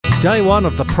Day one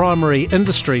of the Primary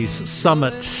Industries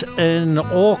Summit in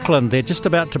Auckland. They're just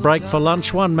about to break for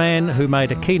lunch. One man who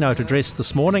made a keynote address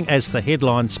this morning as the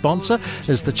headline sponsor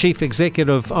is the Chief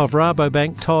Executive of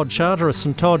Rabobank, Todd Charteris.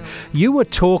 And Todd, you were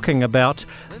talking about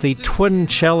the twin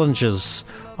challenges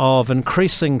of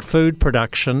increasing food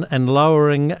production and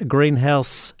lowering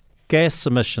greenhouse gas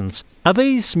emissions. Are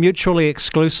these mutually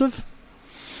exclusive?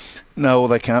 No, well,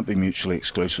 they can't be mutually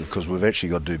exclusive because we've actually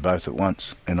got to do both at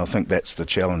once. And I think that's the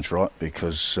challenge, right?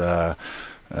 Because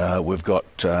we've got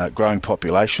growing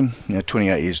population.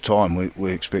 28 years' time,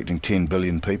 we're expecting 10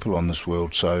 billion people on this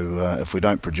world. So if we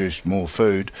don't produce more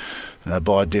food,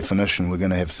 by definition, we're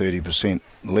going to have 30%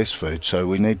 less food. So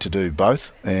we need to do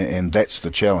both, and that's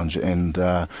the challenge. And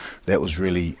that was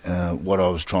really what I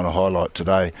was trying to highlight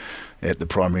today at the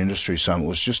Primary Industry Summit,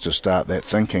 was just to start that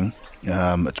thinking.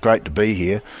 It's great to be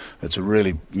here. It's a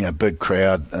really big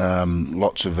crowd,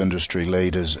 lots of industry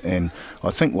leaders, and I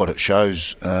think what it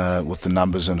shows with the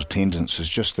numbers and attendance is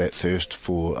just that thirst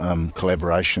for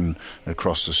collaboration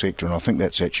across the sector, and I think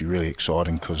that's actually really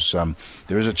exciting because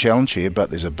there is a challenge here, but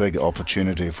there's a big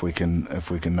opportunity if we can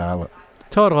nail it.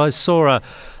 Todd, I saw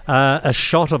a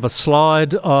shot of a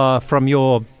slide from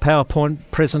your PowerPoint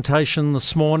presentation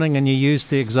this morning, and you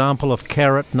used the example of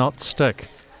carrot, not stick.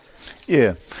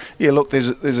 Yeah. Look,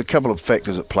 there's a couple of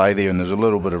factors at play there, and there's a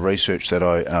little bit of research that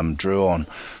I drew on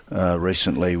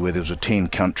recently, where there was a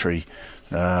 10-country,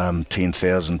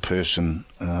 10,000 person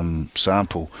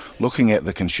sample looking at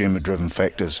the consumer-driven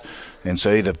factors, and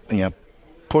so either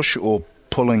push or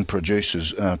pulling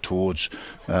producers towards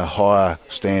higher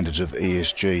standards of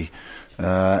ESG.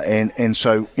 And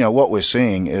so what we're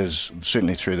seeing is,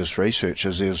 certainly through this research,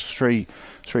 is there's three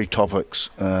topics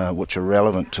which are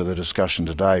relevant to the discussion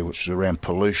today, which is around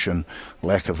pollution,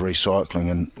 lack of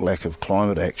recycling and lack of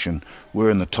climate action.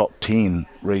 We're in the top 10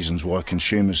 reasons why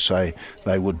consumers say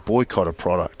they would boycott a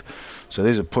product. So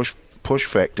there's a push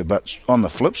factor, but on the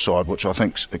flip side, which I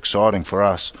think's exciting for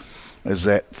us, is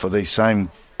that for these same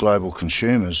global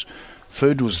consumers,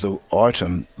 food was the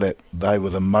item that they were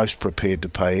the most prepared to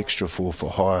pay extra for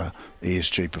higher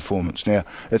ESG performance. Now,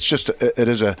 it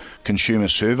is a consumer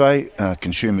survey.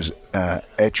 Consumers'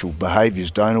 actual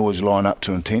behaviours don't always line up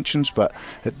to intentions, but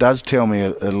it does tell me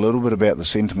a little bit about the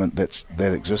sentiment that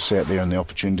exists out there and the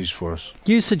opportunities for us.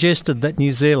 You suggested that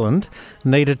New Zealand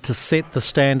needed to set the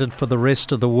standard for the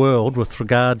rest of the world with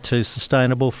regard to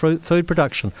sustainable food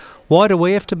production. Why do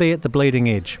we have to be at the bleeding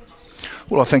edge?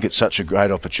 Well, I think it's such a great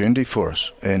opportunity for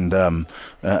us, and I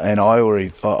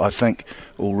think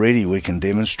already we can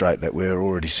demonstrate that we're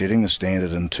already setting the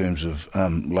standard in terms of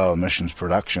low emissions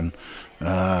production,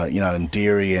 in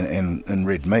dairy and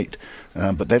red meat.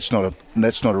 But that's not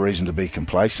a reason to be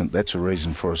complacent. That's a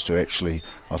reason for us to actually,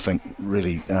 I think,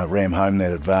 really ram home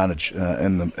that advantage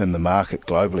in the market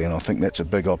globally, and I think that's a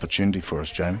big opportunity for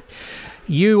us, Jamie.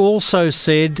 You also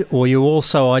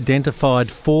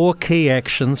identified 4 key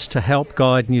actions to help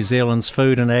guide New Zealand's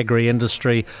food and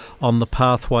agri-industry on the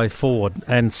pathway forward,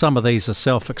 and some of these are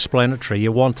self-explanatory.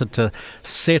 You wanted to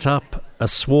set up a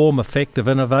swarm effect of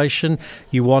innovation.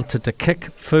 You wanted to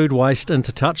kick food waste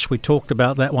into touch. We talked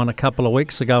about that one a couple of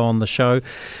weeks ago on the show.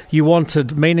 You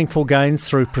wanted meaningful gains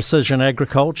through precision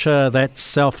agriculture. That's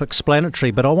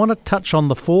self-explanatory. But I want to touch on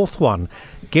the 4th one,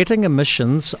 getting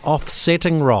emissions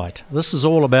offsetting right. This is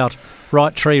all about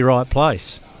right tree, right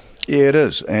place. Yeah, it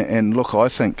is. And look, I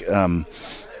think,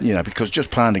 because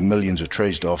just planting millions of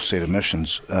trees to offset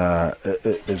emissions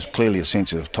is clearly a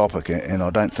sensitive topic, and I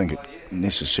don't think it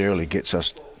necessarily gets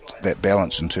us that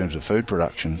balance in terms of food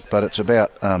production. But it's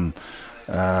about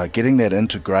getting that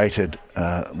integrated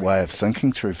way of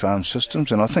thinking through farm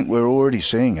systems, and I think we're already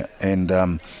seeing it. And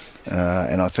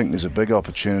I think there's a big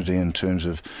opportunity in terms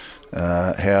of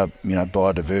how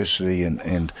biodiversity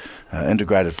and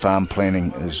integrated farm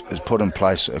planning is put in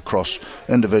place across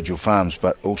individual farms,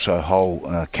 but also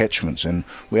whole catchments, and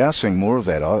we are seeing more of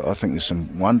that. I think there's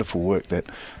some wonderful work that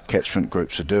catchment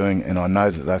groups are doing, and I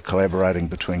know that they're collaborating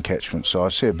between catchments, so I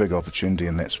see a big opportunity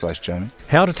in that space, Jamie.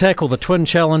 How to tackle the twin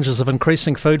challenges of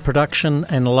increasing food production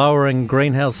and lowering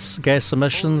greenhouse gas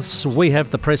emissions. We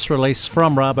have the press release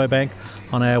from Rabobank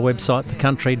on our website,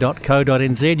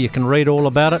 thecountry.co.nz. You can read all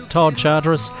about it. Todd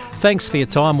Charteris, thanks for your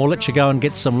time. We'll let you go and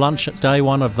get some lunch at day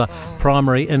one of the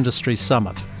Primary Industries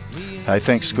Summit. Hey,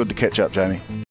 thanks. Good to catch up, Jamie.